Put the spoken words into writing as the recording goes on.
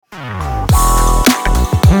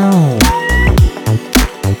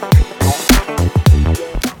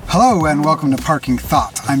Hello and welcome to Parking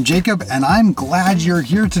Thought. I'm Jacob and I'm glad you're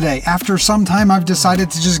here today. After some time I've decided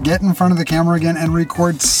to just get in front of the camera again and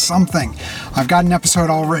record something. I've got an episode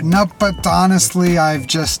all written up, but honestly I've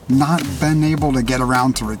just not been able to get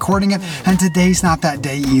around to recording it, and today's not that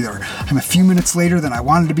day either. I'm a few minutes later than I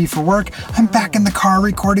wanted to be for work. I'm back in the car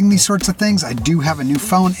recording these sorts of things. I do have a new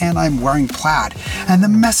phone and I'm wearing plaid. And the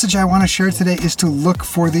message I want to share today is to look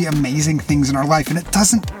for the amazing things in our life, and it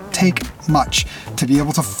doesn't take much to be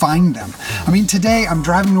able to find them. I mean, today I'm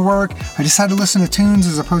driving to work. I decided to listen to tunes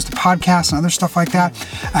as opposed to podcasts and other stuff like that.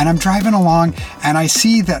 And I'm driving along and I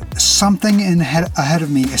see that something ahead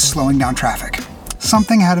of me is slowing down traffic.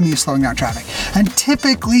 Something ahead of me is slowing down traffic. And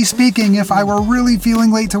typically speaking, if I were really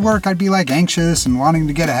feeling late to work, I'd be like anxious and wanting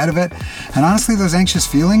to get ahead of it. And honestly, those anxious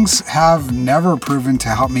feelings have never proven to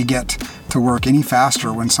help me get to work any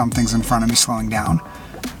faster when something's in front of me slowing down.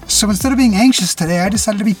 So instead of being anxious today, I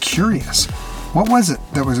decided to be curious. What was it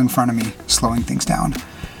that was in front of me slowing things down?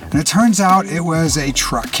 And it turns out it was a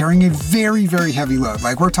truck carrying a very, very heavy load.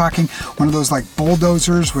 Like, we're talking one of those like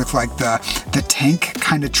bulldozers with like the tank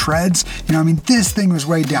kind of treads. You know, I mean, this thing was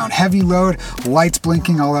weighed down. Heavy load, lights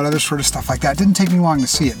blinking, all that other sort of stuff like that. Didn't take me long to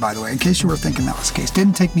see it, by the way, in case you were thinking that was the case.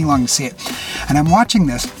 Didn't take me long to see it. And I'm watching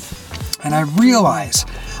this and I realize,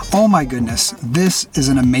 oh my goodness, this is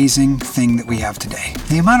an amazing thing that we have today.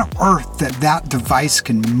 The amount of earth that device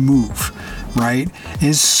can move, right,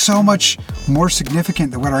 is so much more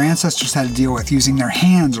significant than what our ancestors had to deal with using their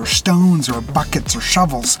hands or stones or buckets or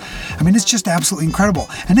shovels. I mean, it's just absolutely incredible.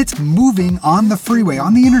 And it's moving on the freeway,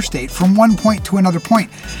 on the interstate, from one point to another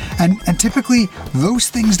point. And typically, those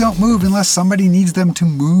things don't move unless somebody needs them to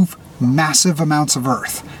move massive amounts of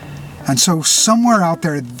earth. And so somewhere out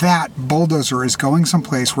there, that bulldozer is going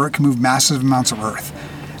someplace where it can move massive amounts of earth.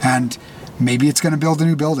 And maybe it's going to build a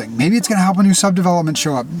new building. Maybe it's going to help a new subdevelopment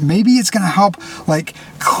show up. Maybe it's going to help like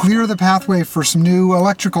clear the pathway for some new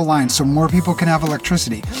electrical lines so more people can have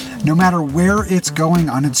electricity. No matter where it's going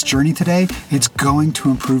on its journey today, it's going to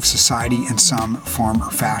improve society in some form or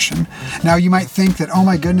fashion. Now, you might think that, oh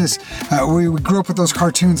my goodness, we grew up with those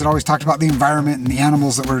cartoons that always talked about the environment and the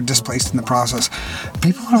animals that were displaced in the process.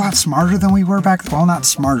 People are a lot smarter than we were back then. Well, not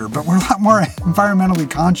smarter, but we're a lot more environmentally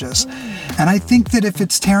conscious. And I think that if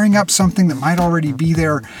it's tearing up something that might already be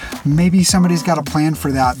there, maybe somebody's got a plan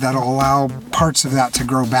for that that'll allow parts of that to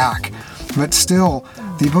grow back. But still,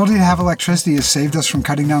 the ability to have electricity has saved us from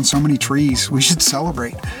cutting down so many trees. We should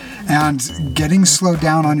celebrate. And getting slowed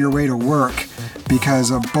down on your way to work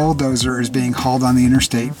because a bulldozer is being hauled on the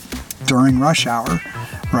interstate during rush hour,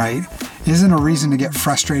 right, isn't a reason to get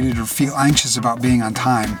frustrated or feel anxious about being on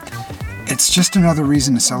time. It's just another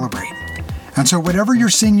reason to celebrate. And so whatever you're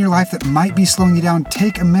seeing in your life that might be slowing you down,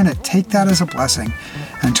 take a minute, take that as a blessing,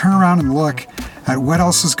 and turn around and look at what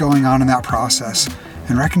else is going on in that process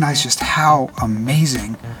and recognize just how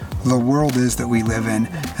amazing the world is that we live in,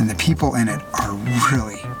 and the people in it are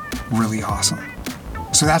really, really awesome.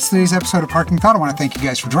 So that's today's episode of Parking Thought. I want to thank you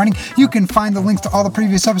guys for joining. You can find the links to all the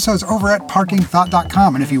previous episodes over at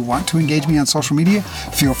parkingthought.com. And if you want to engage me on social media,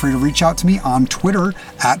 feel free to reach out to me on Twitter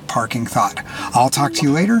at Parking Thought. I'll talk to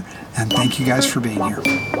you later, and thank you guys for being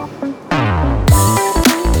here.